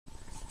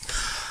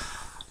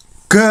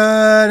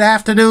Good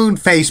afternoon,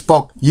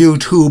 Facebook,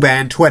 YouTube,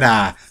 and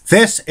Twitter.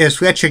 This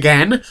is Rich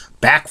again,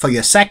 back for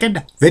your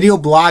second video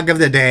blog of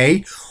the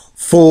day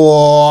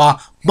for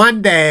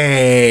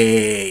Monday,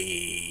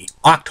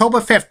 October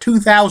 5th,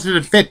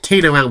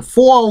 2015, around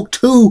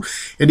 4:02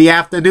 in the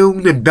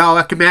afternoon in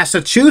Bellerica,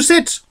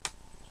 Massachusetts.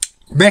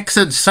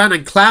 Mixing sun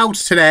and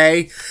clouds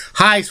today.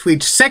 Highs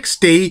reach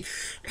 60,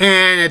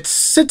 and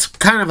it's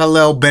kind of a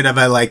little bit of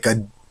a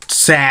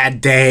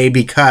sad day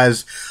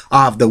because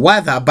of the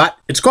weather, but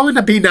it's going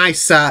to be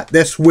nice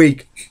this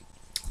week.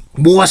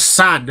 More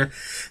sun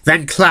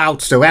than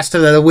clouds the rest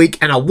of the week,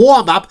 and a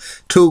warm up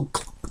to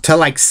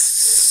like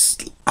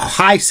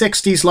high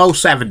 60s, low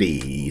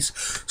 70s.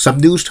 Some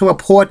news to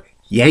report.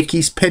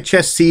 Yankees pitcher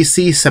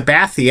CC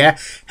Sabathia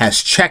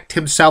has checked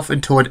himself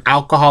into an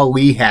alcohol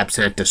rehab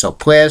center, so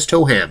prayers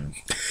to him.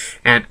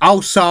 And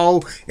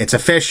also, it's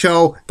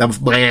official, the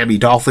Miami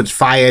Dolphins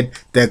fired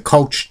their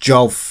coach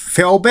Joe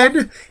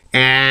Philbin,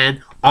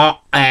 and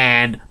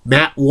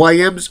Matt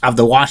Williams of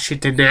the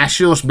Washington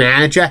Nationals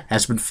manager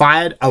has been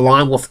fired,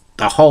 along with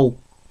the whole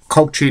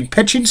coaching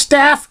pitching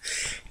staff.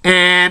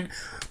 And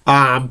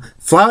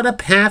Florida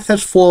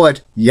Panthers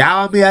forward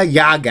Jaromir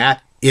Jagr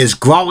is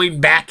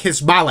growing back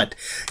his mullet.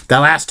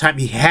 The last time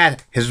he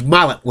had his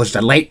mullet was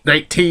the late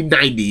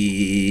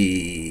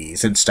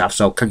 1990s and stuff.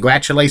 So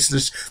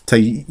congratulations to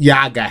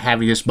Jagr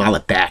having his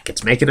mullet back.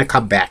 It's making a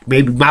comeback.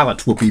 Maybe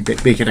mullets will be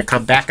making a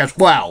comeback as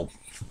well.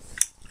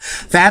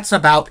 That's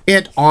about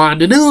it on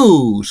the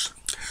news.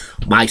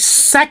 My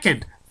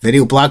second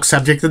video blog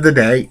subject of the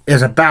day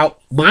is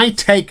about my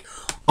take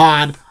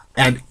on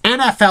an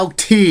NFL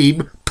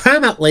team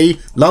permanently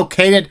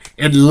located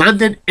in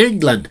London,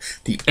 England.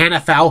 The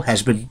NFL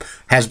has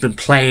been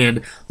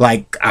playing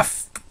like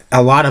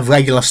a lot of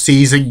regular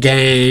season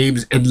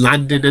games in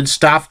London and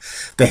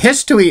stuff. The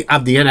history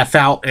of the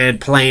NFL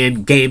and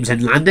playing games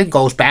in London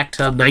goes back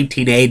to the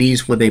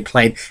 1980s when they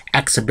played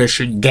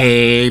exhibition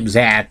games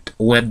at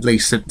Wembley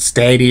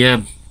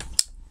Stadium.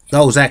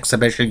 Those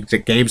exhibition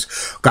games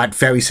got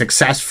very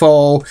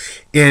successful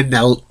in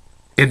the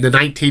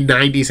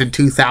 1990s and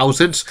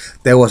 2000s.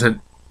 There was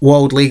a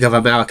World League of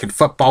American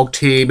Football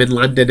team in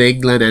London,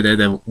 England, and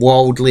then a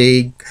World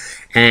League,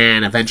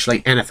 and eventually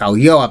NFL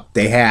Europe.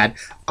 They had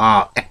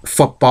a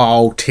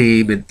football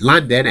team in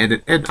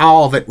London, and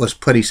all of it was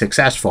pretty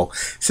successful.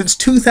 Since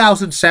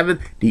 2007,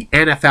 the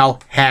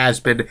NFL has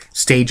been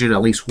staging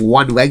at least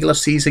one regular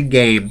season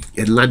game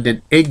in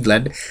London,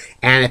 England,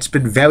 and it's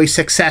been very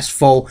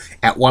successful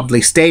at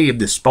Wembley Stadium.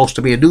 There's supposed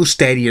to be a new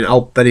stadium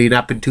opening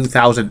up in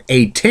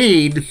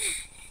 2018,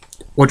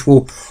 which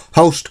will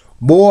host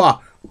more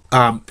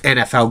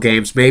NFL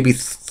games, maybe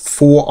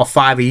 4 or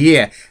 5 a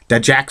year. The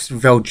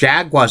Jacksonville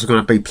Jaguars are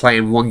going to be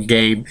playing one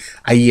game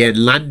a year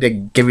in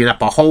London, giving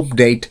up a home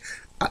date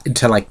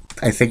until I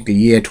think the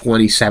year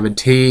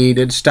 2017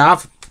 and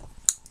stuff.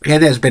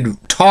 And there's been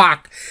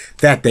talk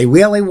that they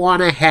really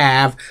want to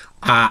have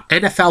an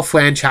NFL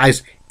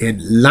franchise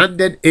in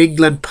London,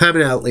 England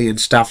permanently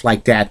and stuff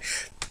like that.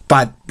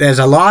 But there's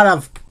a lot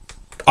of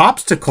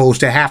obstacles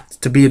that have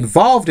to be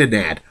involved in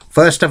that.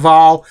 First of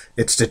all,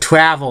 it's the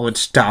travel and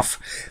stuff,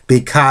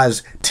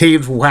 because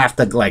teams will have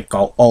to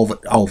go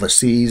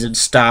overseas and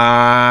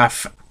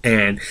stuff,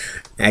 and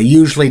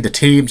usually the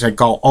teams that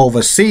go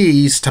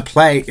overseas to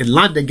play in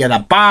London get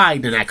a bye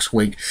the next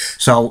week,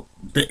 so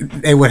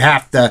they would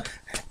have to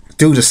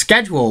do the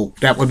schedule.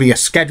 That would be a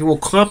schedule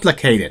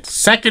complicated.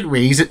 Second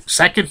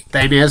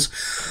thing is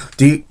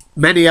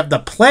many of the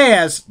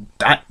players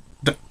that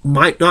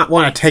might not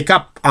want to take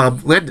up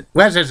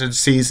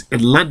residencies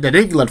in London,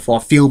 England for a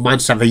few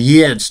months of a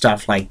year and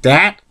stuff like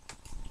that,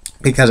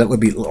 because it would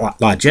be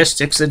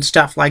logistics and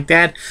stuff like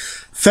that.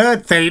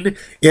 Third thing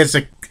is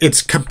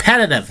it's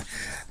competitive.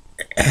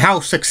 How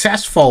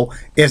successful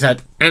is an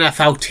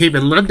NFL team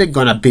in London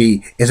going to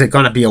be? Is it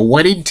going to be a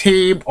winning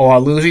team or a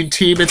losing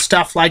team and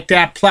stuff like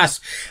that? Plus,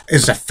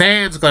 is the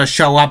fans going to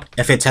show up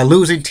if it's a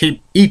losing team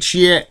each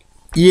year?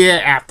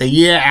 Year after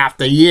year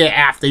after year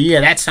after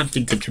year? That's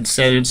something to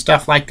consider and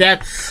stuff like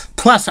that.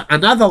 Plus,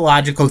 another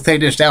logical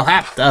thing is they'll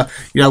have to,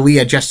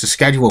 readjust the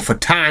schedule for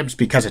times,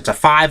 because it's a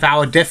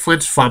 5-hour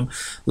difference from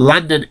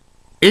London,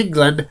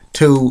 England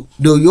to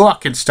New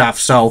York and stuff.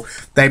 So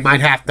they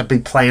might have to be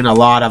playing a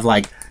lot of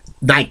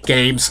night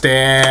games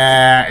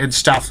there and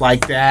stuff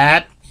like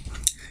that.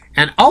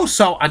 And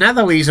also,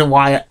 another reason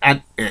why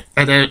an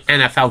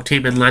NFL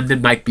team in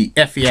London might be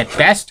iffy at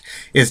best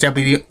is they'll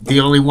be the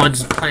only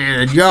ones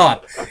playing in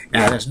Europe.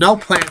 Now, there's no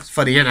plans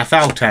for the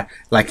NFL to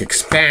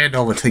expand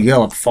over to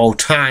Europe full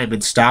time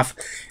and stuff,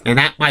 and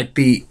that might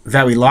be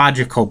very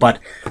logical. But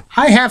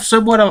I have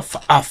somewhat of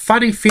a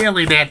funny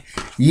feeling that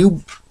the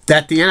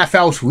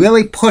NFL's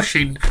really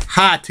pushing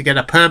hard to get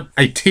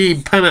a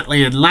team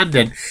permanently in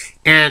London,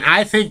 and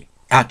I think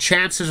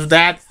chances of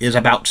that is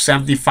about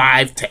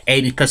 75 to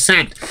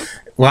 80%.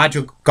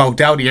 Roger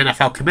Goodell, the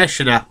NFL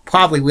commissioner,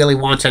 probably really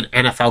wants an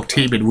NFL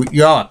team in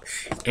Europe,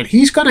 and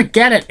he's going to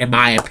get it, in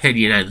my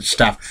opinion, and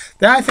stuff.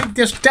 Then I think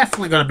there's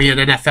definitely going to be an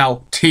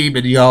NFL team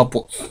in Europe,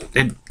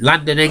 in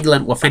London,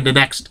 England, within the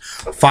next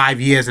 5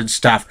 years and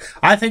stuff.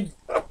 I think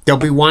there'll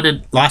be one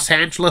in Los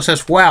Angeles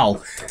as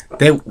well.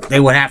 They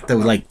would have to,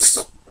 like,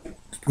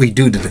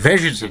 redo the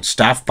divisions and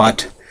stuff,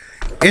 but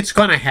it's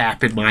going to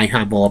happen, my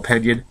humble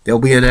opinion. There'll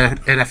be an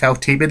NFL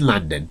team in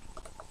London,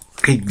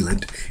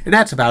 England. And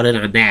that's about it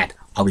on that.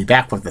 I'll be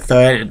back with the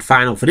third and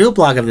final video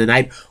blog of the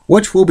night,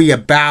 which will be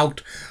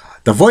about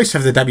the voice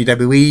of the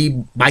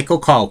WWE, Michael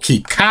Cole.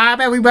 Keep calm,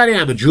 everybody.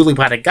 I'm a Julie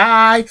Butter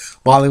guy.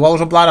 Molly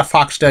Rosenblatt of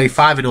Fox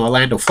 35 in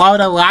Orlando,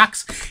 Florida,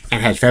 rocks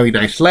and has very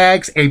nice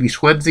legs. Amy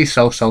Swimsey,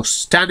 so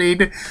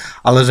stunning.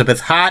 Elizabeth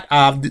Hart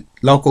of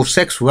Local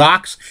 6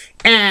 rocks.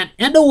 And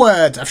in the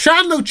words of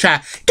Sean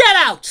Lucha, get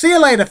out! See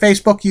you later,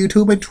 Facebook,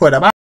 YouTube, and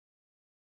Twitter. Bye.